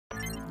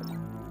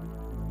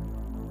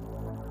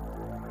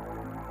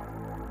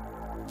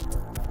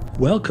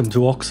Welcome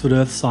to Oxford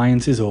Earth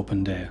Sciences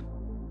Open Day.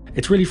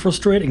 It's really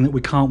frustrating that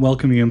we can't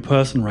welcome you in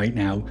person right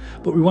now,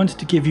 but we wanted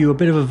to give you a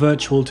bit of a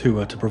virtual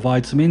tour to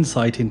provide some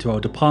insight into our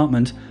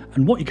department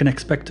and what you can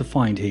expect to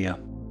find here.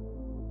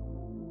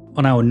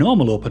 On our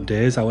normal open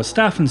days, our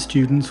staff and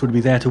students would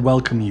be there to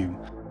welcome you.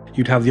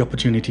 You'd have the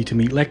opportunity to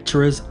meet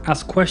lecturers,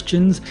 ask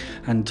questions,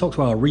 and talk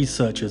to our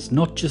researchers,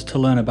 not just to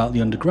learn about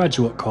the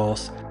undergraduate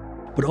course,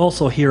 but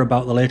also hear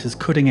about the latest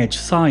cutting-edge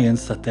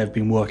science that they've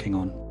been working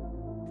on.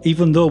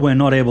 Even though we're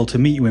not able to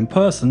meet you in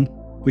person,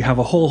 we have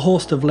a whole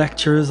host of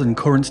lecturers and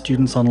current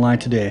students online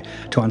today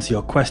to answer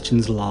your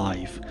questions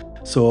live.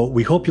 So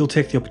we hope you'll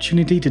take the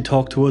opportunity to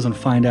talk to us and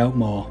find out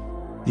more.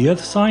 The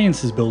Earth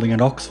Sciences building at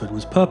Oxford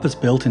was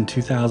purpose-built in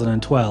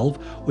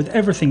 2012 with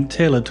everything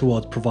tailored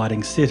towards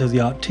providing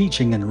state-of-the-art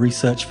teaching and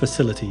research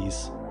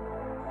facilities.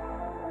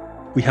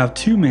 We have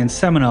two main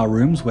seminar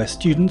rooms where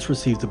students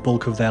receive the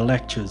bulk of their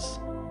lectures.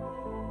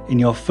 In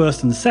your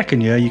first and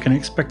second year, you can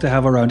expect to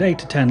have around 8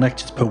 to 10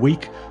 lectures per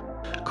week,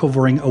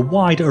 covering a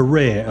wide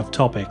array of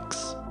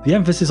topics. The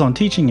emphasis on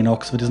teaching in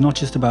Oxford is not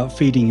just about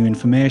feeding you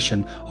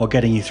information or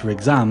getting you through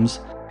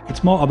exams,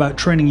 it's more about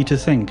training you to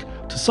think,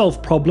 to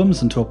solve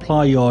problems and to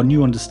apply your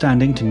new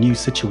understanding to new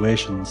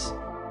situations.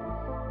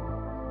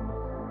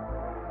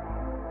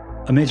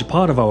 A major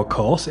part of our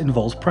course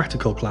involves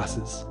practical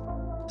classes.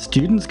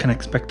 Students can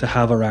expect to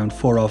have around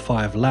 4 or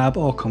 5 lab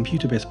or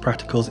computer-based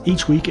practicals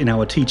each week in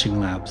our teaching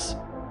labs.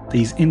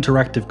 These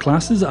interactive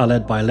classes are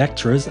led by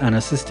lecturers and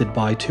assisted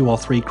by 2 or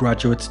 3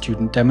 graduate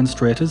student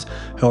demonstrators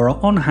who are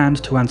on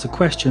hand to answer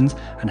questions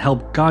and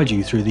help guide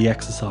you through the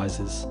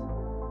exercises.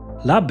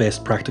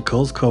 Lab-based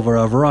practicals cover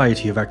a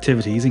variety of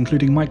activities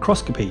including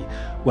microscopy,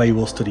 where you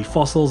will study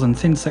fossils and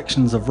thin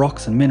sections of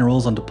rocks and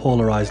minerals under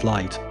polarized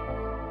light.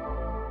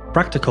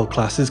 Practical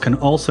classes can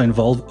also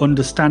involve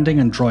understanding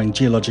and drawing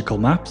geological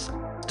maps,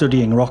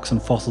 studying rocks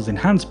and fossils in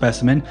hand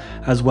specimen,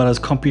 as well as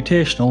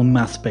computational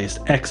maths-based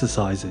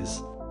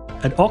exercises.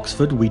 At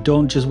Oxford, we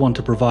don't just want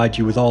to provide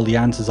you with all the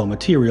answers or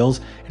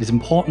materials, it is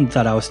important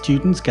that our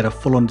students get a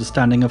full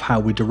understanding of how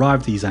we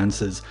derive these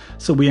answers,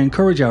 so we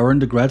encourage our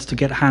undergrads to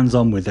get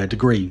hands-on with their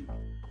degree.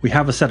 We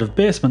have a set of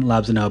basement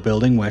labs in our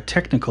building where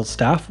technical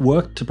staff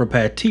work to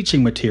prepare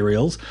teaching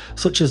materials,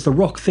 such as the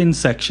rock-thin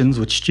sections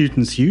which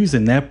students use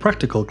in their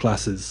practical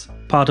classes.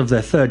 Part of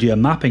their third-year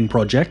mapping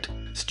project,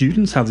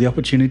 students have the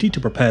opportunity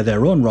to prepare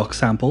their own rock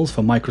samples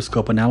for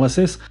microscope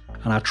analysis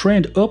and are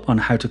trained up on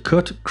how to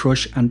cut,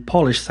 crush and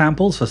polish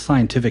samples for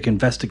scientific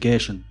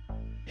investigation.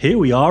 Here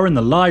we are in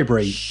the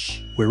library.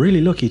 We're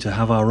really lucky to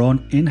have our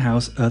own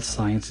in-house Earth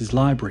Sciences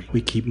library.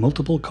 We keep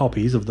multiple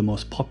copies of the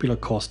most popular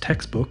course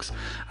textbooks,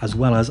 as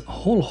well as a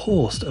whole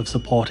host of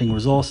supporting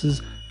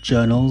resources,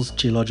 journals,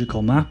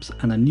 geological maps,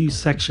 and a new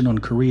section on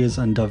careers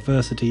and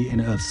diversity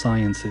in earth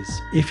sciences.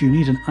 If you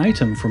need an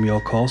item from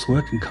your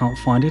coursework and can't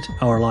find it,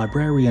 our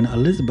librarian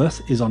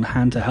Elizabeth is on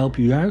hand to help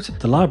you out.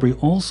 The library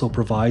also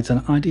provides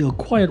an ideal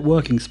quiet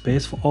working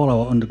space for all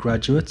our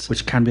undergraduates,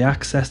 which can be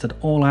accessed at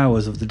all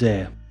hours of the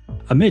day.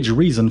 A major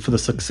reason for the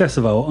success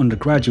of our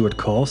undergraduate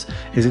course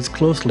is its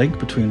close link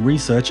between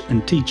research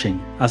and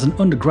teaching. As an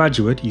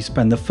undergraduate, you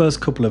spend the first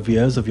couple of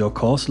years of your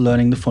course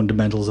learning the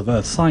fundamentals of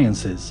earth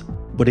sciences.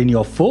 But in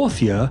your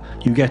 4th year,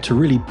 you get to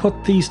really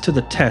put these to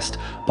the test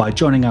by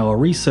joining our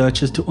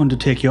researchers to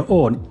undertake your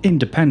own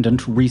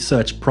independent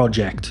research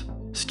project.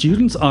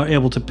 Students are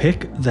able to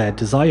pick their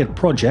desired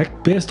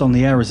project based on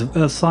the areas of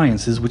earth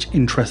sciences which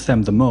interest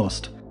them the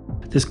most.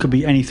 This could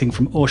be anything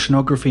from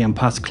oceanography and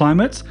past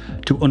climates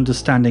to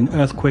understanding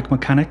earthquake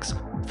mechanics,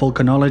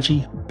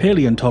 volcanology,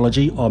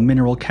 paleontology or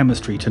mineral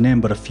chemistry, to name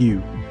but a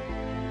few.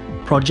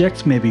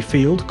 Projects may be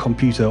field,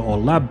 computer or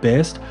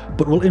lab-based,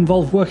 but will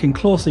involve working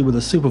closely with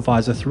a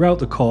supervisor throughout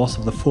the course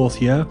of the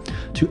 4th year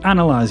to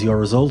analyse your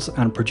results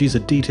and produce a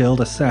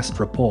detailed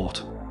assessed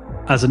report.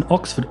 As an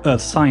Oxford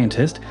Earth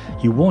scientist,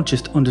 you won't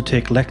just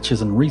undertake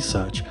lectures and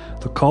research.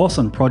 The course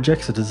and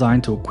projects are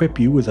designed to equip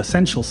you with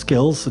essential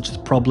skills such as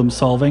problem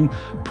solving,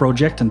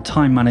 project and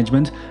time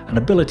management, and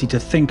ability to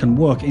think and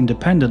work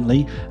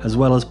independently as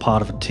well as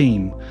part of a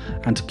team,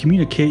 and to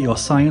communicate your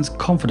science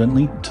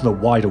confidently to the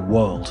wider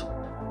world.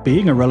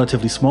 Being a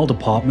relatively small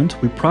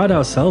department, we pride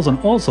ourselves on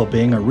also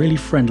being a really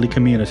friendly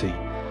community.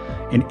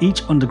 In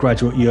each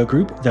undergraduate year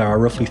group, there are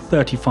roughly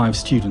 35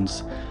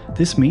 students.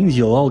 This means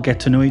you'll all get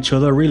to know each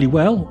other really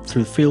well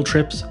through field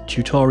trips,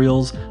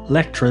 tutorials,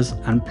 lectures,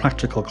 and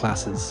practical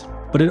classes.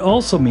 But it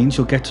also means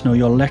you'll get to know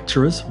your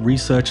lecturers,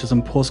 researchers,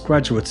 and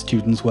postgraduate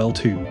students well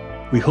too.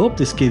 We hope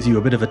this gives you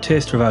a bit of a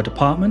taster of our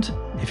department.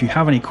 If you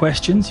have any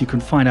questions, you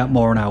can find out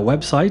more on our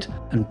website,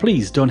 and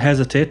please don't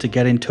hesitate to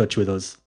get in touch with us.